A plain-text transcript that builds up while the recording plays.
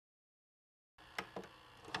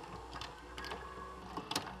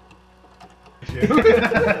you.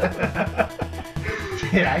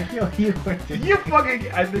 Did I kill you? You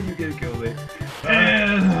fucking... I think you did kill me.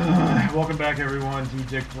 And welcome back, everyone, to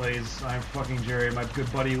DiCK Plays. I'm fucking Jerry. My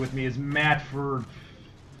good buddy with me is Matt for...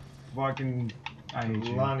 Fucking... I hate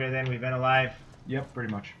you. Longer than we've been alive. Yep,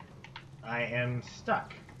 pretty much. I am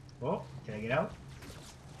stuck. Oh, did I get out?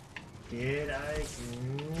 Did I?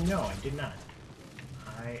 No, I did not.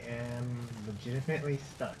 I am legitimately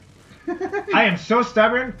stuck. I am so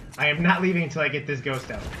stubborn, I am not leaving until I get this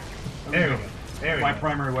ghost out. There we go. There we go. My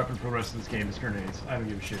primary weapon for the rest of this game is grenades. I don't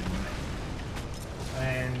give a shit anymore.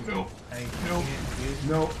 And Nope. I Nope. can't use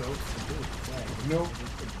Nope. ghosts to do it. Why? Nope.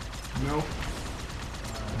 Nope.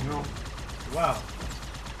 Nope. Wow.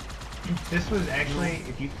 This was actually,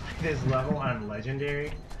 if you play this level on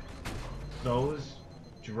Legendary, those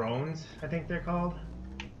drones, I think they're called,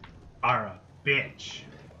 are a bitch.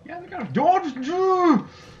 Yeah, they got a dodge. I don't know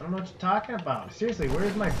what you're talking about. Seriously,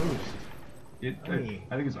 where's my boost? I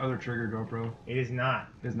think it's other trigger, GoPro. It is not.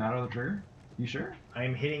 It's not other trigger? You sure? I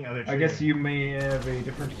am hitting other triggers. I guess you may have a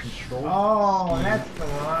different control. Oh, that's the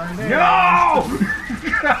one. There No! I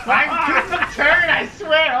couldn't turn, I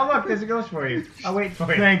swear. Oh, look, there's a ghost for you. I'll wait for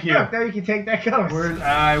you. Thank you. Look, now you can take that ghost.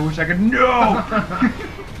 I wish I could. No!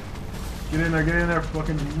 Get in there,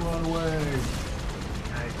 fucking run away.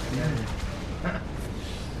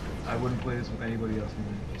 I wouldn't play this with anybody else,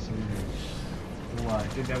 man. Just so you know. Why?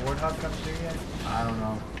 Did that warthog come through yet? I don't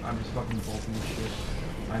know. I'm just fucking bolting this shit.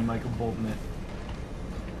 I'm Michael Bolton it.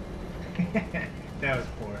 That was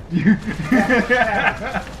poor.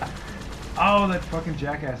 Oh, that fucking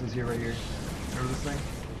jackass is here, right here. Remember this thing?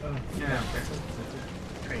 Oh, Yeah. that's a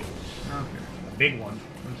crate. Okay. A big one.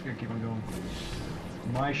 I'm just gonna keep on going.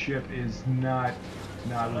 My ship is not with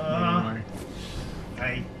me anymore.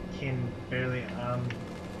 I can barely,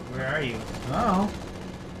 where are you? Oh.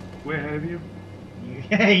 Way ahead of you.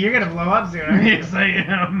 Hey, you're gonna blow up soon, aren't you? Yes, I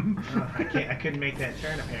am. I couldn't make that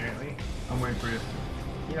turn, apparently. I'm waiting for you.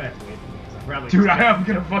 You don't have to wait for me, 'cause I'll probably Dude, I'm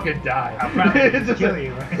gonna fucking die. I'll probably just kill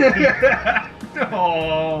you.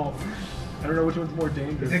 Oh. I don't know which one's more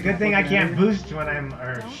dangerous. It's a good thing I can't boost when I'm,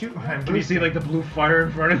 or shoot when I'm boosting. Can you see, like, the blue fire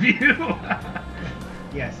in front of you?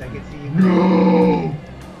 Yes, I can see you. No!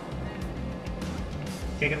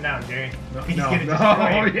 Take him down, Jerry. No, He's no, gonna no.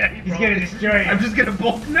 destroy you. Yeah, He's gonna destroy you. I'm just gonna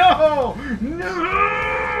bolt. No!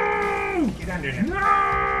 No! Get under him.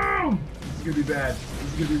 No! This is gonna be bad.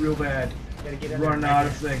 This is gonna be real bad. Gotta get under Running him. out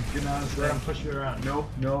of this thing. Getting out of this Let thing. him push you around. Nope,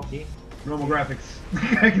 nope. See? Normal graphics.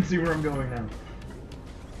 I can see where I'm going now.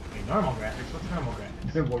 Okay, normal graphics. What's normal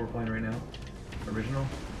graphics? What we're playing right now. Original.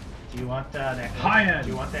 Do you want that ghost? High end. Do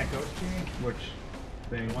you want that ghost, Jerry? Which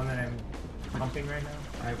thing? The one that I'm pumping right now?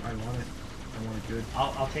 I want it. I want it good.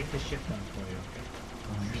 I'll take this ship down for you.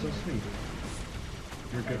 Oh, you're so sweet.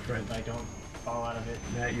 You're a good friend. If I don't fall out of it.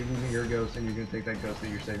 Matt, you're losing your ghost and you're gonna take that ghost that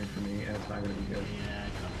you're saving for me, and it's not gonna be good. Yeah, I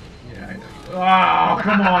know. Yeah, I know. Oh,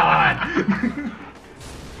 come on!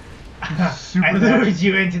 I lured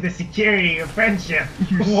you into the security of friendship.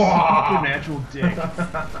 You supernatural dick.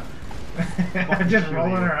 I'm just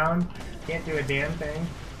rolling around. Can't do a damn thing.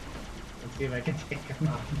 Let's see if I can take him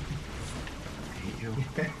off. I hate you.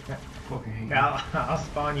 Fucking hate you. I'll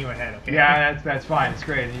spawn you ahead, okay? Yeah, that's fine. It's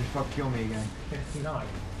great. And you fucking kill me again. No.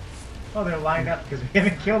 Oh, they're lined up because we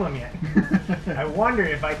haven't killed them yet. I wonder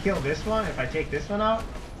if I kill this one, if I take this one out,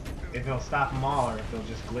 if it'll stop them all, or if they'll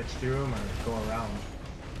just glitch through them or go around.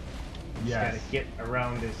 Yes. Just gotta get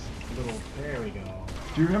around this little. There we go.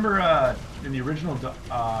 Do you remember in the original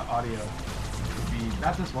audio, would be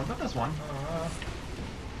not this one, but this one,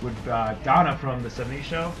 with Donna from the '70s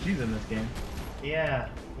show? She's in this game. Yeah.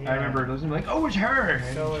 I remember listening like, oh, it's her.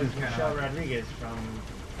 And So she is was Michelle Rodriguez from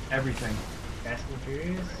everything. Fast and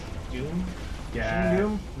Furious, Doom. Yeah. Was she in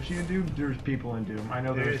Doom? Was she in Doom? There's people in Doom. I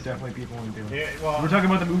know there's definitely people in Doom. Well, we're talking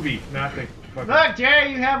about the movie, not the. Look,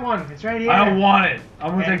 Jerry, you have one. It's right here. I don't want it.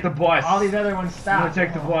 I'm gonna take the bus. All these other ones stop. I'm gonna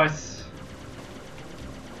take the bus.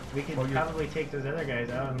 We can probably take those other guys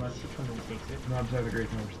out unless he comes and takes it. No, I'm sorry, the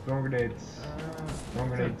great numbers. Throwing grenades. Throwing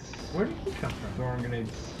grenades. Where did he come from? Throwing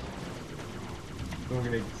grenades. Throwing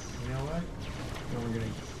grenades. You know what? Throwing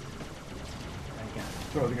grenades. I got it.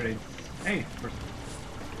 Throw the grenades. Hey, first.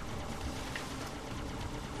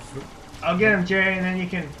 I'll get him, Jerry, and then you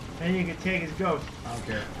can take his ghost. I don't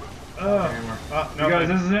care. Oh, no, guys,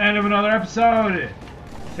 this is the end of another episode.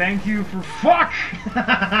 Thank you for fuck.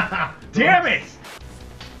 Damn it!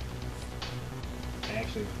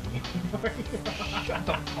 Actually, shut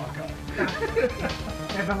the fuck up.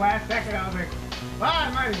 at the last second, I was like, well, I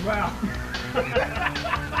might as well.